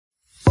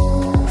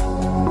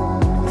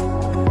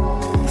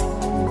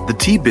The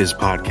Tea-Biz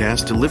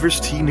podcast delivers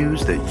tea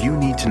news that you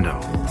need to know.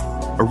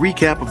 A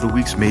recap of the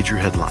week's major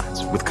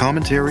headlines with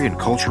commentary and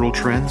cultural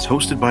trends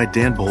hosted by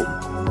Dan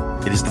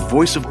Bolton. It is the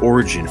voice of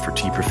origin for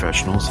tea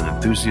professionals and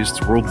enthusiasts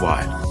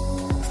worldwide.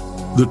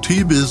 The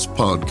Tea-Biz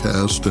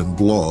podcast and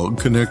blog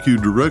connect you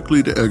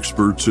directly to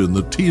experts in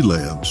the tea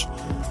lands.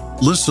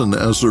 Listen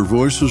as their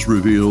voices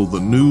reveal the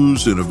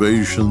news,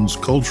 innovations,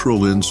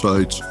 cultural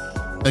insights,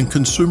 and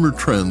consumer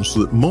trends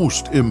that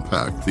most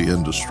impact the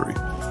industry.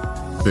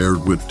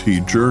 Paired with Tea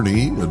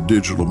Journey, a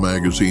digital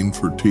magazine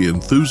for tea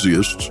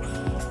enthusiasts,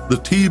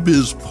 the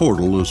Tea-Biz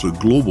portal is a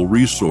global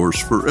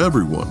resource for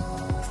everyone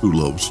who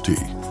loves tea.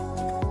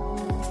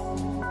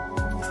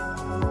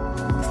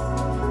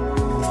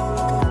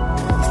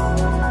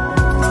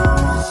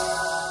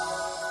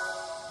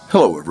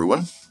 Hello,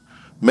 everyone.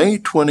 May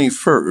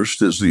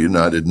 21st is the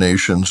United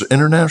Nations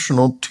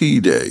International Tea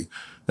Day,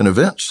 an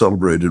event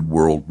celebrated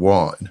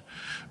worldwide.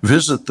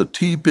 Visit the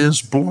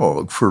Tea-Biz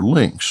blog for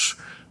links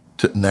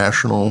to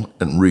national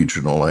and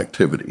regional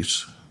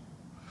activities.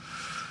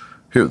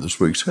 Here are this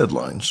week's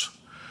headlines.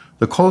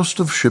 The cost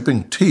of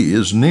shipping tea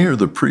is near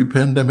the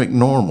pre-pandemic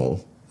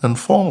normal and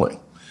falling.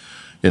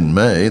 In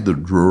May, the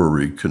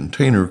Drury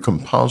container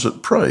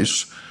composite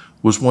price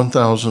was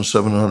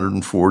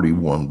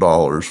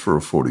 $1,741 for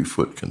a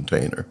 40-foot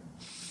container.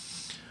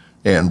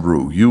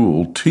 Andrew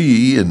Yule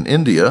tea in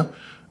India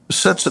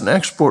sets an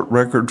export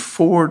record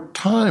 4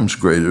 times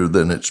greater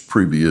than its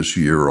previous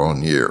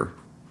year-on-year.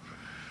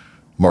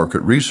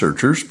 Market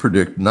researchers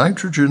predict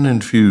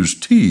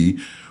nitrogen-infused tea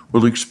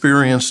will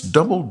experience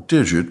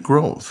double-digit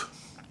growth.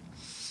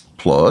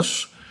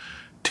 Plus,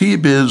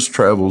 Tea-Biz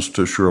travels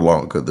to Sri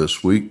Lanka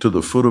this week to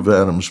the foot of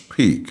Adams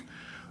Peak,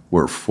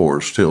 where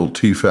Forest Hill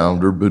tea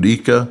founder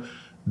Bhuttika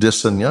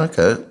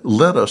Dissanayake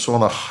led us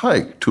on a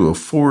hike to a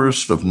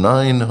forest of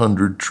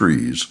 900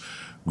 trees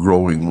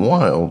growing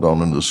wild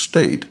on an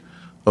estate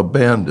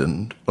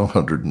abandoned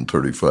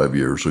 135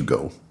 years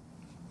ago.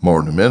 More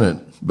in a minute,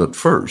 but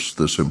first,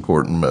 this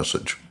important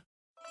message.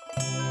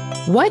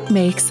 What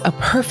makes a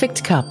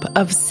perfect cup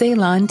of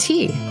Ceylon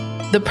tea?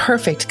 The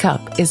perfect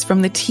cup is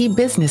from the tea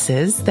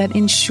businesses that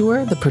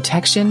ensure the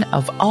protection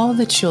of all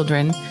the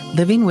children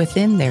living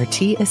within their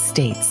tea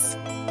estates.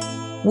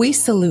 We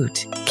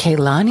salute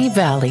Kailani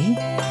Valley,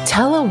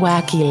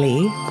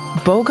 Telawakili,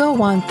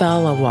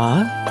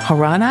 Bogawantalawa,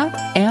 Harana,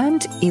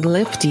 and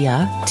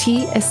Elliptia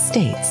tea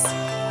estates.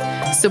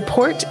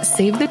 Support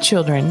Save the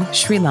Children,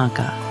 Sri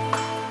Lanka.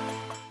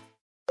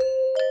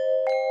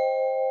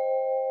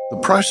 The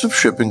price of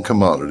shipping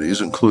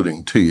commodities,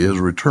 including tea, has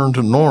returned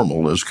to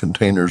normal as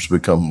containers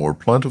become more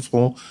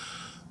plentiful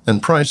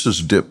and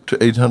prices dip to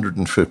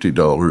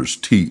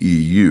 $850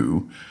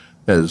 TEU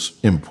as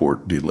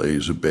import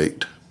delays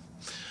abate.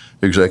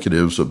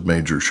 Executives of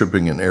major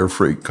shipping and air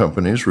freight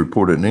companies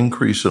report an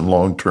increase in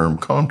long-term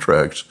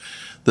contracts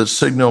that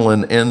signal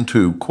an end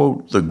to,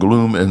 quote, the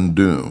gloom and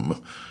doom,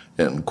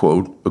 end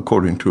quote,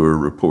 according to a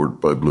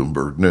report by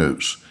Bloomberg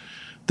News.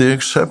 The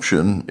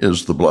exception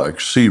is the Black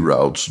Sea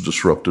routes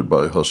disrupted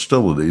by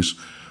hostilities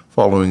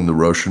following the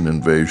Russian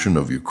invasion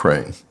of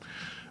Ukraine.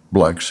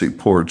 Black Sea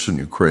ports in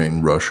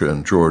Ukraine, Russia,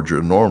 and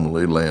Georgia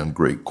normally land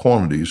great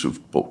quantities of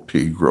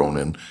tea grown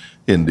in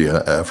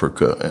India,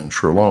 Africa, and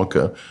Sri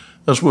Lanka,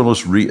 as well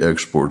as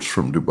re-exports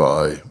from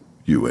Dubai,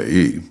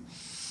 UAE.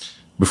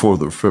 Before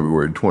the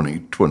February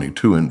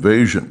 2022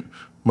 invasion,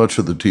 much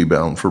of the tea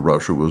bound for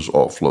Russia was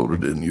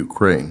offloaded in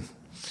Ukraine.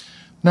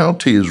 Now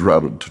tea is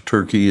routed to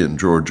Turkey and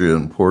Georgia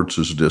and ports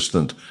as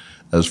distant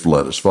as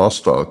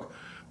Vladivostok,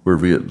 where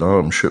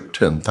Vietnam shipped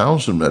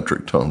 10,000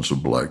 metric tons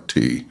of black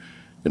tea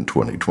in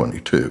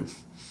 2022.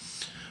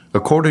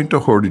 According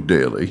to Horty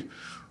Daily,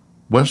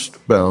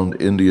 westbound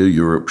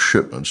India-Europe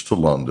shipments to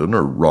London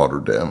or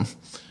Rotterdam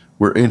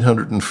were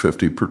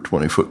 $850 per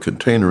 20-foot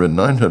container and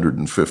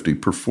 $950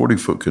 per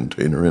 40-foot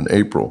container in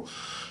April.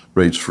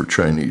 Rates for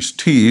Chinese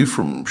tea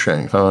from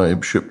Shanghai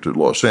shipped to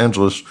Los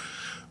Angeles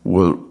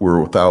were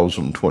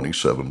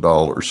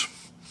 $1,027.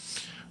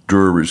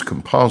 Drury's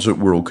Composite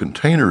World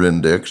Container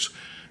Index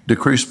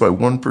decreased by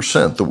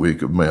 1% the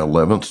week of May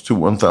 11th to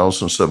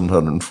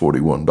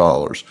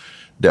 $1,741,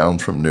 down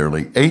from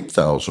nearly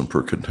 $8,000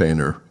 per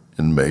container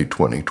in May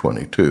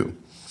 2022.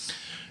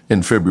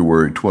 In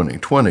February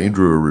 2020,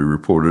 Drury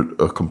reported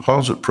a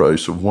composite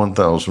price of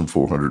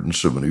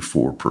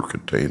 $1,474 per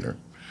container.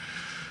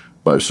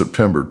 By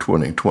September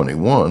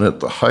 2021,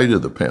 at the height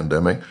of the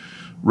pandemic,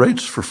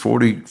 rates for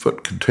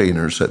 40-foot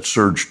containers had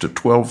surged to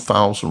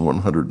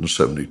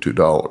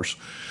 $12,172.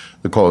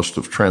 The cost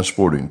of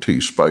transporting tea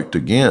spiked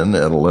again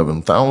at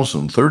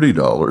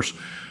 $11,030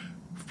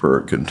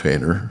 per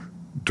container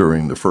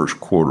during the first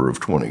quarter of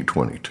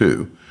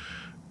 2022.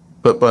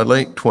 But by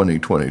late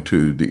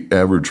 2022, the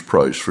average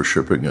price for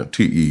shipping a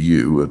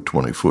TEU, a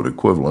 20-foot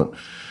equivalent,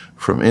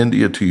 from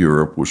India to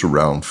Europe was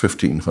around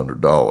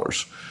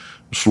 $1,500.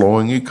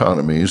 Slowing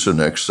economies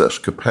and excess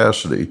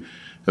capacity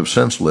have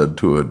since led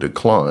to a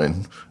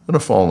decline and a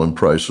fall in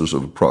prices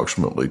of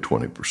approximately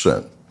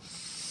 20%.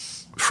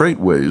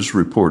 Freightways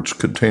reports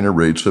container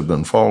rates have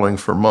been falling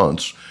for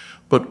months,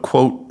 but,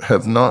 quote,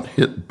 have not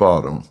hit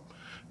bottom,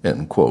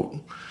 end quote.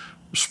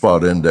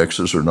 Spot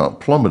indexes are not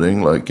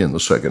plummeting like in the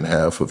second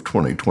half of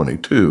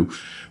 2022,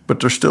 but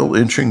they're still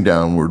inching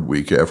downward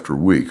week after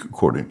week,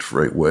 according to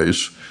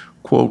FreightWays.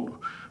 Quote,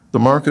 the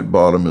market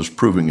bottom is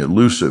proving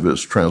elusive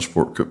as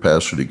transport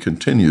capacity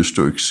continues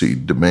to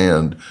exceed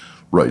demand,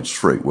 writes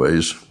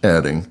FreightWays,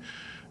 adding,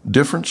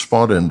 different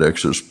spot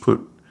indexes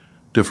put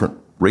different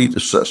rate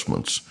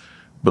assessments,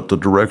 but the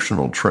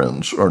directional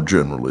trends are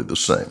generally the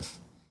same.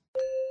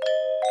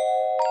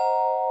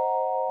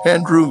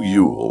 Andrew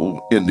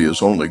Ewell,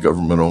 India's only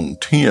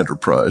government-owned tea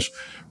enterprise,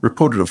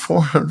 reported a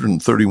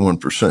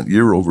 431%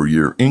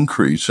 year-over-year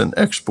increase in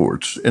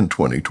exports in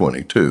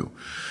 2022.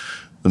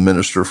 The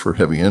Minister for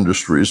Heavy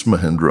Industries,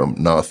 Mahendra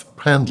Nath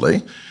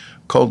Pandey,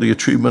 called the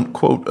achievement,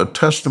 quote, a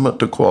testament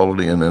to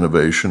quality and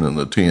innovation in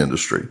the tea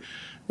industry.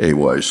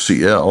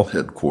 AYCL,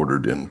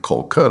 headquartered in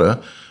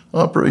Kolkata,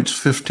 operates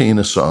 15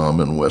 Assam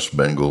and West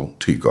Bengal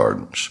tea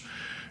gardens.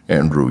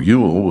 Andrew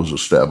Ewell was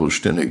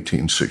established in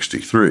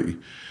 1863.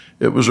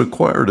 It was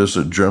acquired as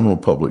a general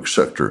public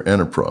sector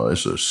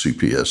enterprise, a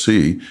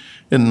CPSE,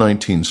 in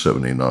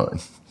 1979.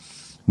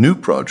 New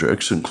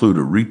projects include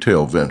a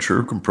retail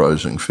venture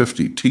comprising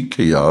 50 tea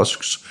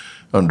kiosks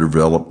under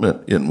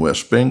development in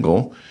West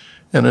Bengal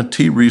and a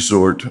tea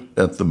resort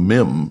at the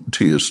Mim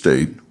Tea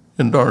Estate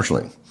in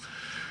Darjeeling.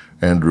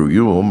 Andrew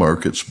Ewell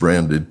markets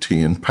branded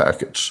tea in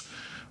packets.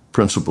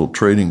 Principal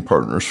trading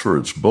partners for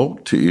its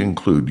bulk tea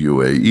include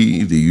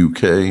UAE, the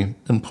UK,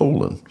 and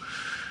Poland.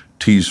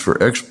 Teas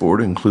for export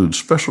include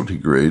specialty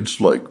grades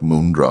like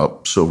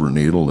Moondrop, Silver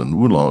Needle, and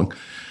Oolong,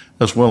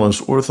 as well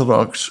as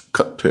orthodox,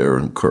 cut-tear,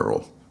 and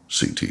curl,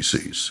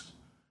 CTCs.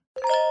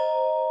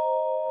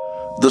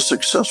 The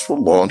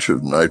successful launch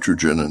of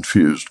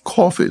nitrogen-infused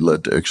coffee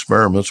led to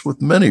experiments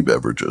with many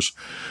beverages.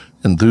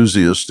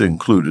 Enthusiasts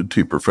included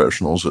tea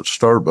professionals at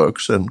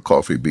Starbucks and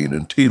Coffee Bean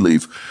and Tea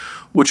Leaf,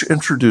 which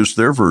introduced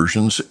their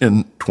versions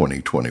in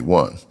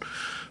 2021.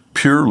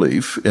 Pure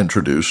Leaf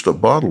introduced a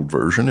bottled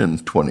version in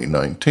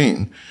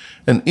 2019,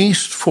 and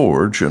East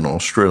Forge, an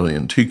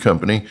Australian tea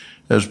company,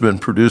 has been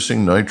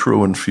producing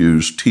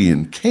nitro-infused tea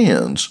in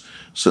cans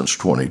since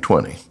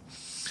 2020.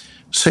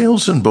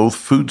 Sales in both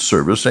food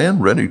service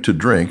and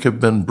ready-to-drink have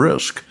been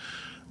brisk.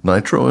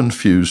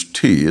 Nitro-infused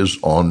tea is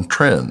on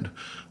trend,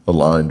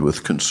 aligned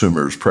with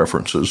consumers'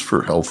 preferences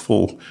for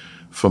healthful,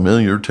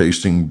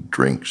 familiar-tasting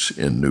drinks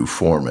in new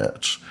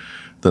formats.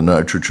 The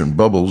nitrogen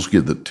bubbles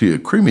give the tea a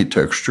creamy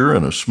texture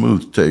and a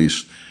smooth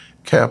taste,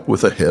 capped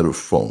with a head of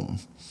foam.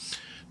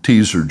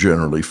 Teas are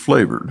generally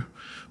flavored.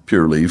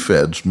 Pure Leaf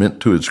adds mint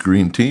to its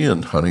green tea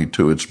and honey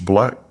to its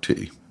black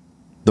tea.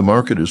 The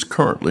market is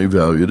currently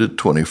valued at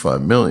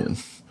 $25 million.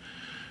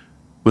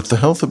 With the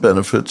health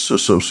benefits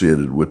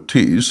associated with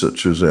teas,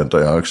 such as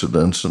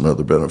antioxidants and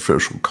other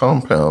beneficial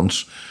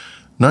compounds,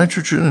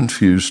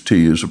 nitrogen-infused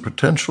tea is a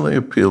potentially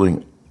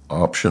appealing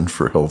option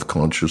for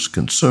health-conscious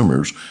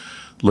consumers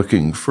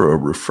looking for a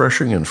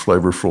refreshing and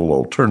flavorful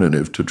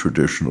alternative to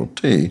traditional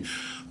tea,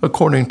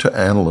 according to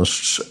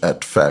analysts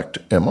at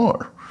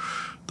FactMR.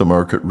 The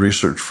market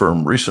research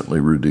firm recently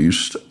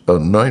released a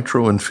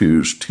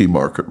nitro-infused tea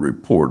market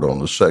report on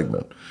the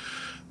segment.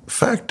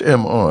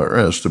 FactMR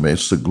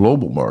estimates the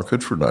global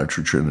market for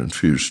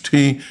nitrogen-infused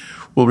tea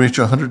will reach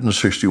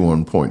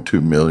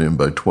 $161.2 million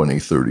by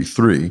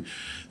 2033,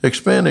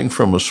 expanding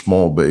from a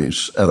small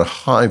base at a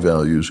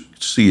high-value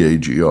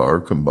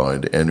CAGR,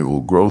 combined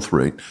annual growth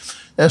rate,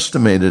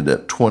 estimated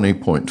at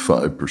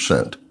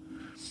 20.5%.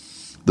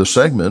 The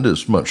segment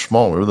is much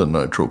smaller than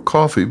nitro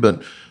coffee,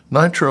 but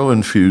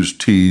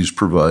nitro-infused teas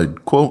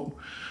provide, quote,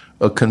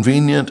 a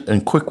convenient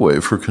and quick way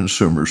for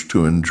consumers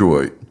to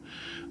enjoy.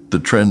 The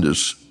trend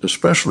is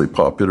especially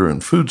popular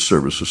in food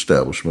service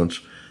establishments,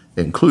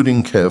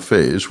 including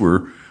cafes,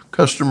 where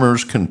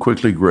customers can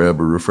quickly grab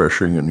a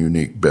refreshing and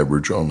unique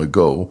beverage on the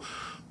go,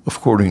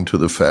 according to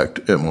the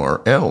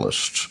FactMR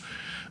analysts.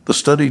 The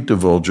study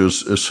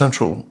divulges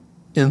essential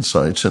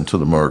insights into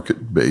the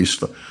market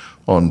based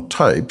on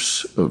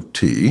types of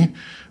tea,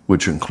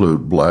 which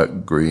include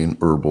black, green,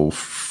 herbal,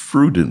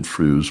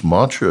 fruit-infused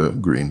matcha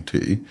green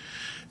tea,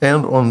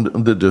 and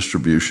on the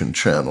distribution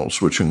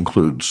channels, which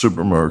include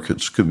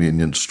supermarkets,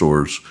 convenience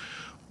stores,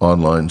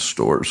 online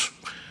stores,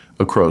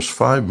 across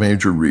 5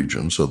 major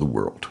regions of the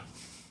world.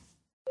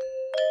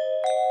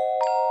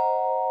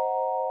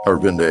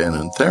 Arvinda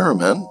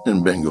Anantharaman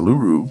in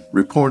Bengaluru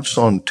reports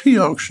on tea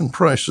auction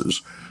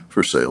prices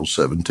for sale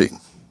 17.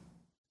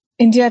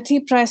 India Tea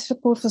Price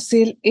Report for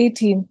Sale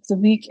 18, the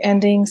week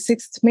ending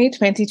 6th May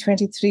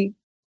 2023.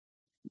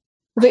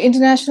 The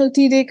International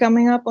Tea Day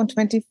coming up on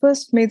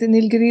 21st May, the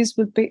Nilgiris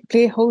will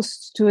play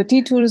host to a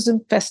tea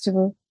tourism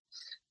festival.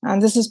 And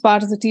this is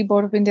part of the Tea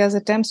Board of India's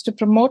attempts to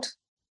promote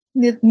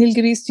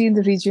Nilgiris tea in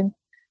the region.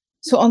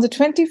 So on the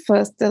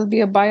 21st, there'll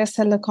be a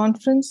buyer-seller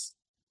conference,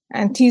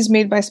 and teas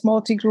made by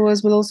small tea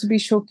growers will also be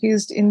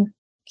showcased in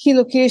key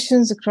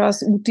locations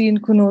across Ooty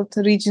and Coonoor,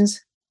 the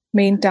region's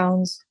main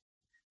towns.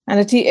 And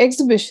a tea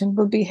exhibition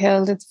will be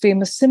held at the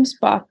famous Sims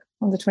Park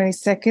on the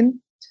 22nd.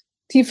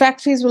 Tea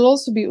factories will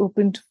also be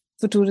opened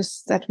for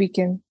tourists that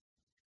weekend.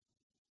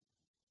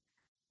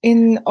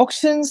 In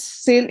auctions,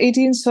 sale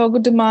 18 saw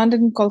good demand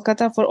in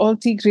Kolkata for all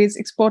tea grades.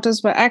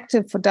 Exporters were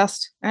active for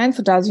dust and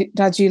for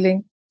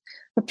Darjeeling.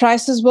 The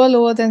prices were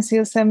lower than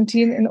sale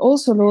 17 and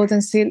also lower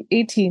than sale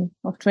 18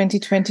 of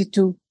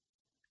 2022.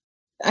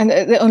 And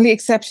the only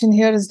exception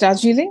here is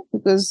Darjeeling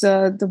because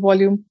the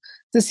volume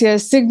this year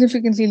is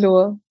significantly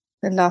lower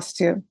than last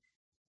year.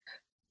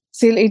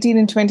 Sale 18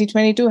 in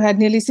 2022 had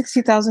nearly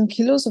 60,000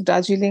 kilos of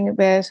Darjeeling,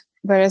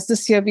 whereas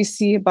this year we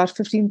see about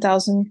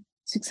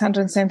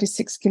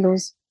 15,676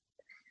 kilos.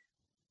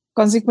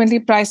 Consequently,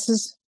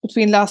 prices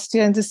between last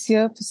year and this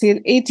year for sale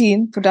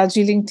 18 for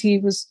Darjeeling tea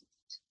was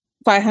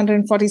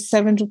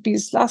 547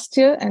 rupees last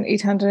year and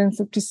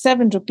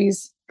 857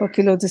 rupees per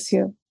kilo this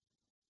year.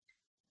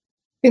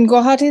 In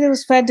Guwahati, there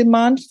was fair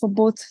demand for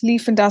both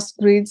leaf and dust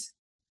grades.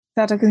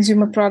 Tata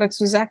Consumer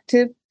Products was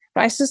active.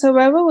 Prices,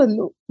 however,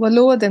 were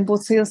lower than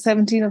both sale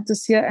 17 of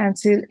this year and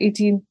sale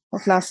 18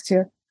 of last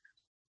year.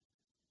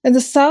 In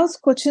the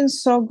south, Cochin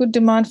saw good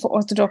demand for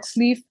orthodox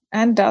leaf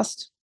and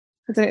dust,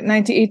 with a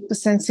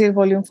 98% sale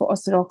volume for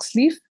orthodox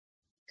leaf.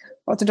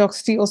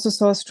 Orthodox tea also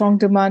saw a strong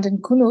demand in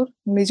Kunur.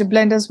 Major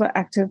blenders were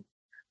active,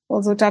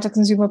 although Tata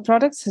Consumer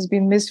Products has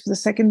been missed for the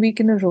second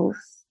week in a row.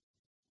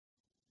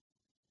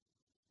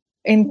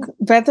 In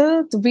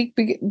weather, the week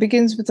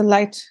begins with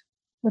light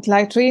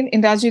rain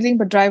in Darjeeling,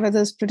 but dry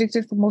weather is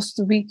predicted for most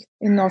of the week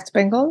in North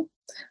Bengal.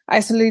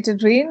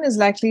 Isolated rain is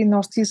likely in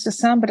northeast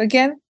Assam, but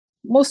again,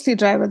 mostly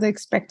dry weather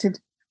expected.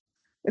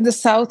 In the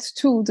south,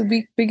 too, the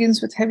week begins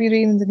with heavy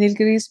rain in the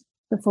Nilgiris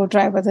before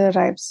dry weather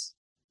arrives.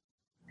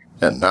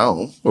 And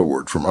now, a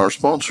word from our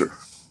sponsor.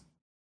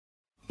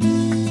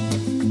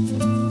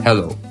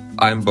 Hello,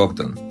 I'm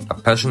Bogdan, a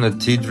passionate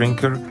tea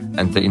drinker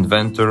and the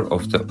inventor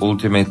of the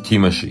ultimate tea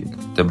machine,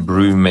 the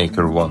Brew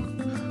Maker One.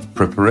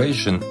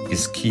 Preparation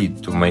is key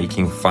to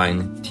making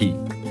fine tea.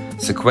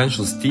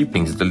 Sequential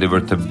steepings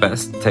deliver the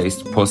best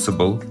taste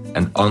possible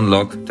and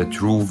unlock the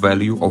true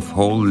value of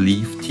whole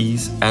leaf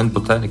teas and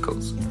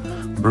botanicals.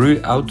 Brew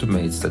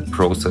automates that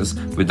process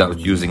without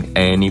using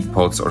any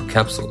pots or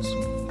capsules.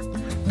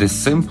 This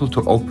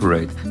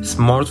simple-to-operate,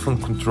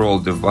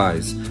 smartphone-controlled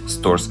device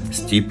stores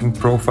steeping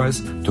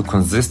profiles to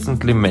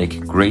consistently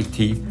make great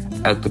tea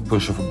at the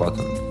push of a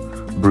button.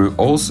 Brew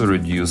also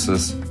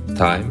reduces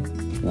time,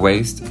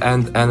 waste,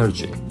 and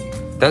energy.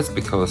 That's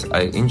because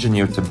I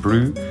engineered the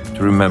brew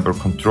to remember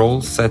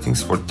control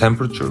settings for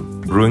temperature,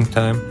 brewing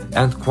time,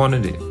 and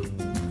quantity.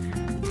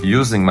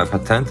 Using my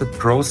patented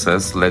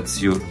process lets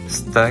you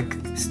stack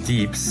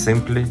steep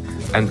simply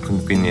and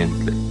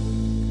conveniently.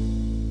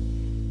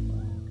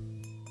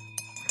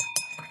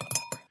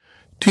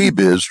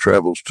 T-Biz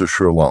travels to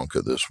Sri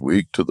Lanka this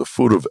week to the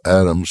foot of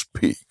Adams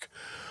Peak,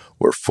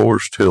 where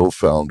Forest Hill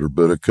founder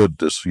Bhutaka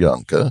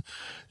Disyanka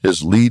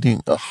is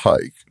leading a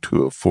hike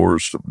to a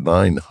forest of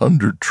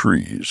 900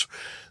 trees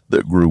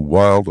that grew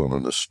wild on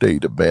an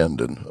estate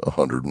abandoned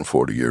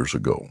 140 years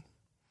ago.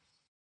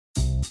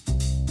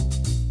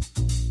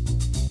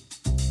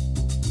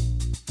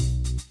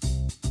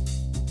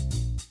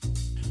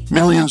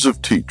 Millions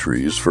of tea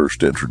trees,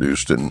 first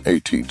introduced in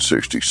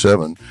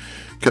 1867,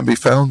 can be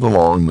found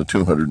along the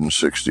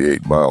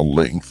 268-mile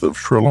length of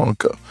Sri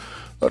Lanka,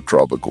 a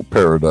tropical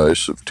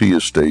paradise of tea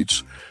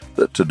estates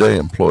that today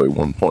employ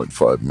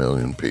 1.5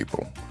 million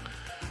people.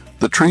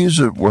 The trees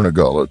at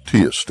Wernagala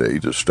Tea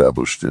Estate,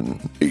 established in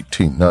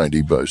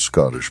 1890 by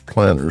Scottish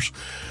planters,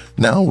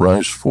 now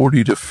rise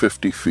 40 to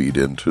 50 feet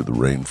into the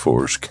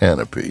rainforest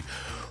canopy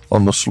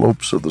on the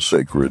slopes of the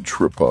sacred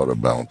Sripada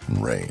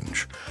mountain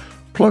range.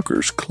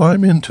 Pluckers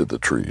climb into the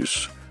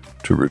trees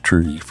to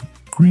retrieve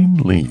green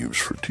leaves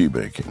for tea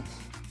making.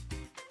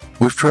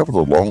 We've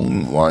traveled a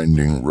long,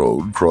 winding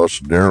road,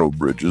 crossed narrow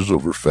bridges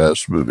over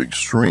fast-moving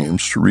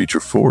streams to reach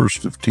a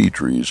forest of tea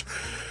trees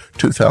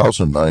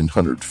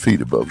 2,900 feet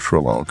above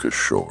Sri Lanka's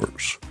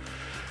shores.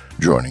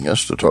 Joining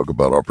us to talk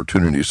about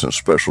opportunities in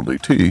specialty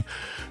tea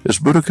is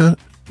Bhutaka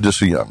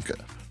Disyanka,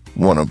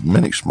 one of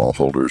many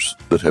smallholders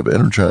that have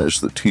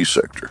energized the tea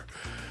sector.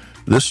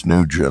 This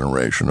new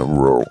generation of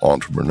rural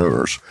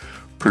entrepreneurs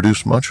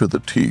produce much of the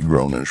tea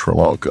grown in Sri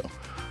Lanka,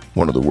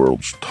 one of the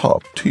world's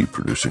top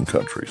tea-producing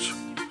countries.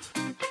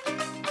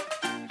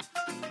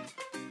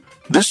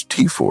 This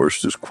tea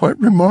forest is quite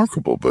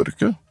remarkable,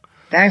 Bhutaka.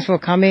 Thanks for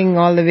coming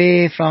all the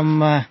way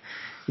from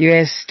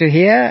US to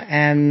here,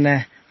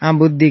 and I'm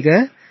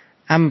Buddhika.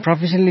 I'm a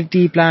professionally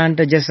tea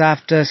planter. Just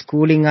after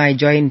schooling, I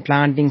joined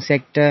planting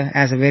sector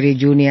as a very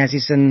junior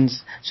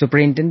assistant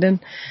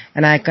superintendent,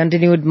 and I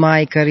continued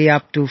my career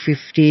up to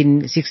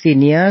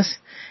 16 years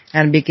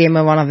and became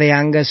one of the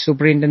youngest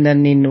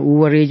superintendent in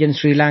Uva region,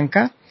 Sri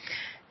Lanka.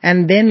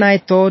 And then I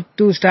thought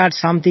to start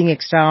something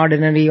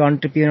extraordinary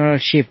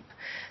entrepreneurship.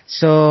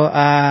 So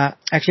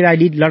actually I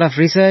did a lot of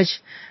research.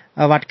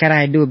 What can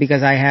I do?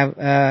 Because I have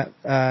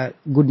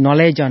good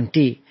knowledge on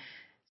tea.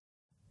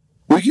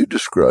 Will you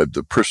describe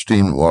the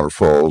pristine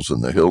waterfalls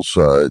and the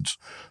hillsides,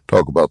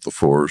 talk about the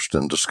forest,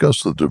 and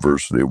discuss the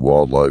diversity of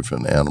wildlife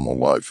and animal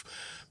life,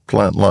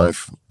 plant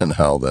life, and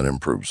how that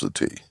improves the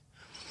tea?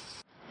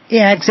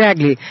 Yeah,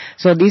 exactly.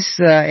 So this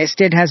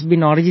estate has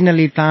been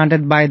originally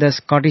planted by the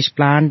Scottish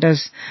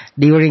planters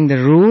during the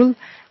rule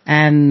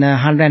and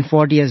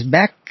 140 years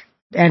back,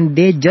 and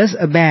they just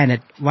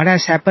abandoned. What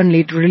has happened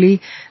literally,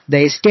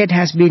 the estate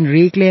has been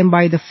reclaimed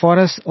by the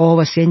forest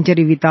over a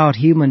century without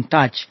human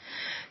touch.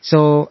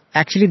 So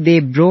actually they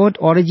brought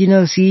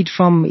original seed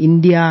from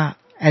India,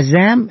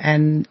 Assam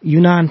and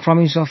Yunnan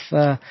province of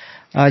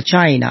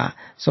China.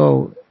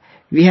 So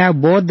we have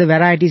both the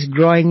varieties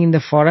growing in the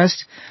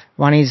forest.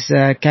 One is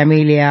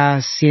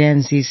Camellia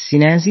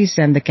sinensis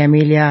and the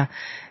Camellia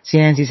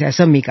sinensis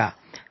assamica.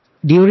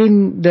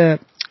 During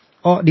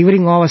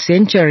our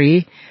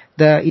century,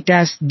 it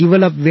has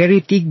developed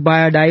very thick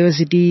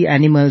biodiversity.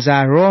 Animals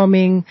are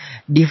roaming,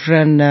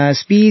 different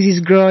species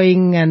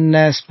growing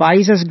and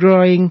spices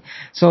growing.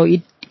 So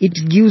it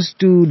gives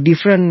to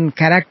different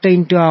character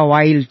into our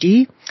wild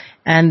tea,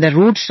 and the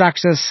root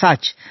structure is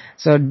such.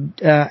 So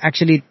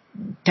actually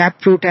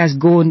taproot has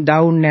gone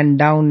down and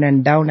down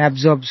and down,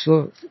 absorbs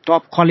so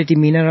top quality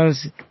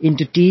minerals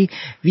into tea.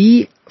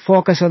 We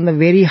focus on the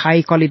very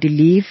high quality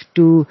leaf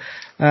to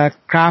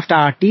craft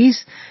our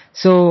teas.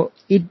 So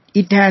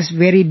it has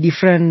very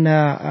different,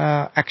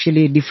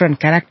 different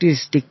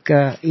characteristic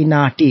in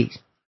our tea.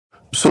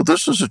 So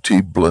this is a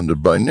tea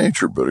blended by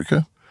nature,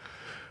 Boudica.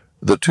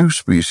 The two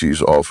species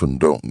often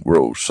don't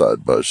grow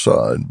side by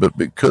side, but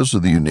because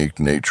of the unique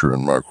nature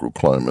and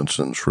microclimates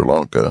in Sri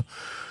Lanka,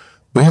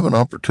 we have an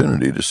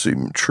opportunity to see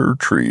mature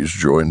trees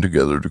join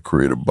together to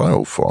create a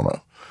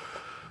biofauna.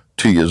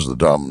 Tea is the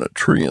dominant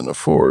tree in the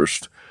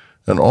forest,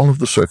 and all of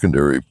the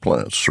secondary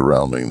plants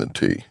surrounding the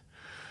tea.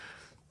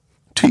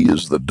 Tea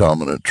is the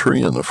dominant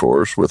tree in the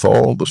forest with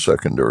all the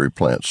secondary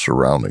plants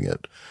surrounding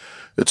it.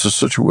 It's a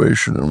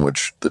situation in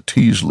which the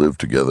teas live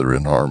together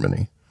in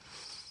harmony.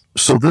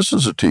 So this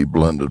is a tea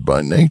blended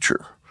by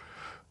nature.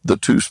 The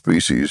two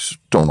species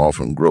don't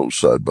often grow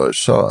side by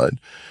side,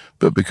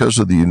 but because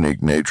of the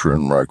unique nature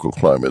and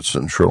microclimates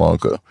in Sri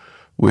Lanka,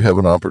 we have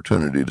an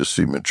opportunity to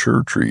see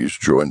mature trees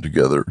join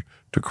together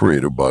to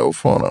create a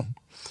biofauna.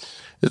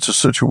 It's a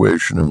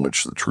situation in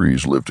which the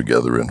trees live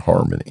together in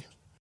harmony.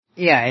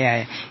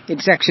 Yeah.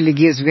 It actually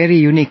gives very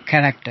unique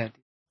character.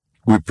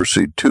 We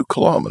proceed 2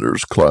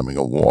 kilometers climbing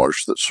a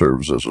wash that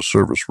serves as a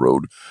service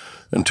road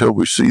until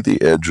we see the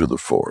edge of the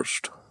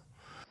forest.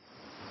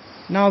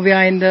 Now we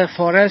are in the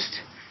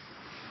forest.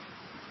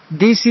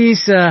 This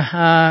is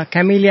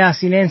Camellia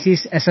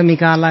sinensis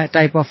assamica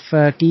type of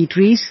tea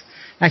trees.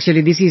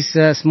 Actually, this is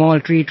small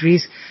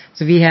trees.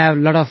 So we have a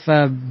lot of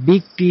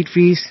big tea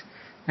trees,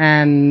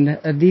 and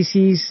this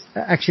is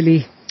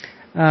actually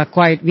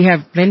we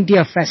have plenty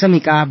of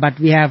assamica, but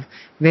we have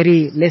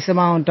very less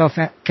amount of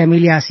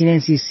Camellia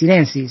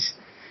sinensis.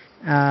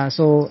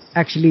 So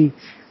actually,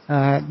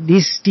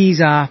 these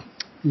teas are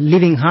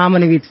living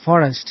harmony with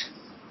forest.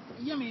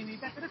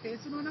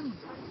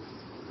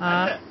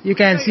 You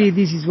can see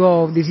this is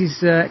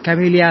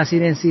Camellia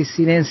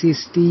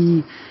sinensis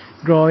tea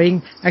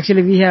growing.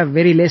 Actually, we have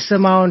very less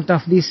amount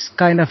of this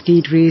kind of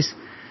tea trees,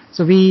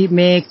 so we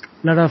make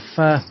a lot of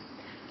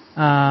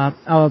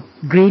our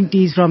green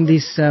teas from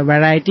this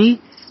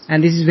variety,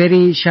 and this is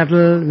very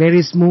subtle,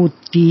 very smooth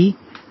tea.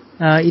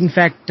 In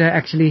fact,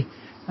 we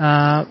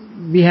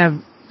have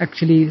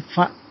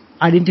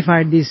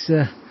identified this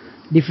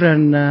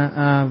different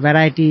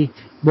variety,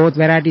 both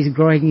varieties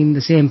growing in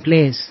the same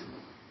place.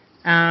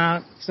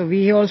 So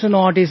we also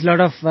notice a lot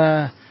of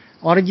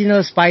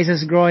original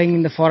spices growing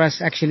in the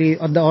forest, actually,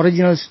 or the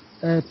original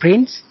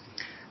prints.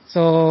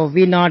 So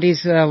we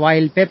notice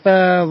wild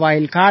pepper,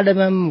 wild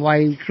cardamom,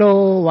 wild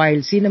clove,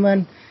 wild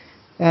cinnamon.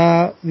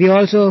 We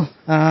also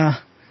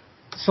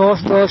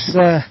source those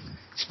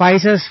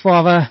spices for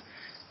our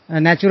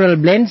natural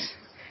blends.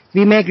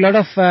 We make a lot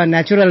of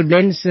natural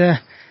blends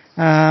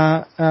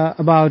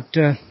about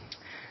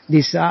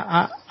this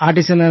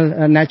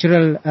artisanal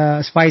natural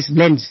spice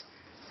blends.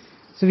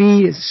 So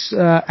we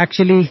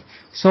actually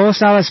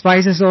source our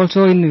spices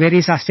also in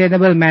very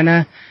sustainable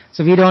manner,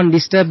 so we don't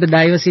disturb the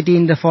diversity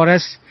in the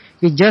forest.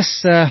 We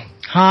just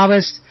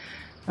harvest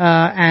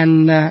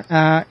and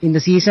in the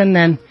season,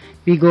 and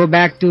we go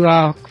back to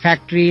our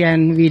factory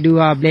and we do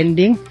our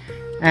blending,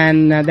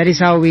 and that is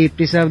how we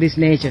preserve this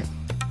nature.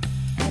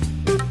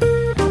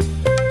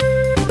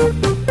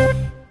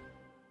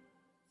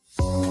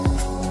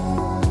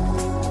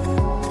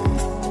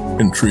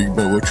 Intrigued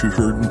by what you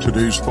heard in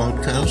today's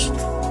podcast?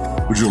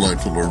 Would you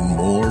like to learn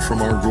more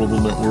from our global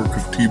network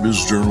of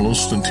Tea-Biz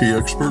journalists and tea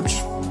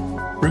experts?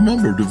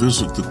 Remember to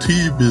visit the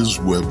Tea-Biz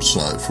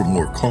website for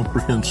more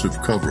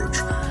comprehensive coverage.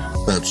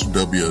 That's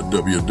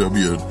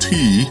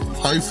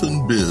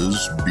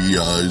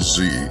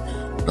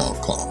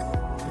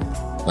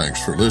www.tea-biz.com.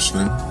 Thanks for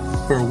listening.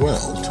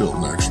 Farewell till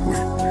next week.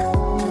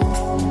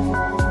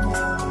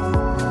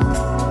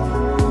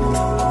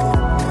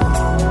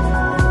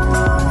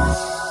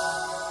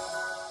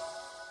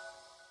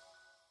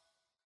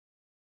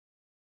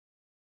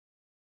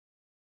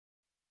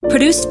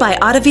 Produced by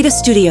Adavita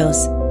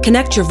Studios.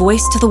 Connect your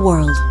voice to the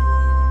world.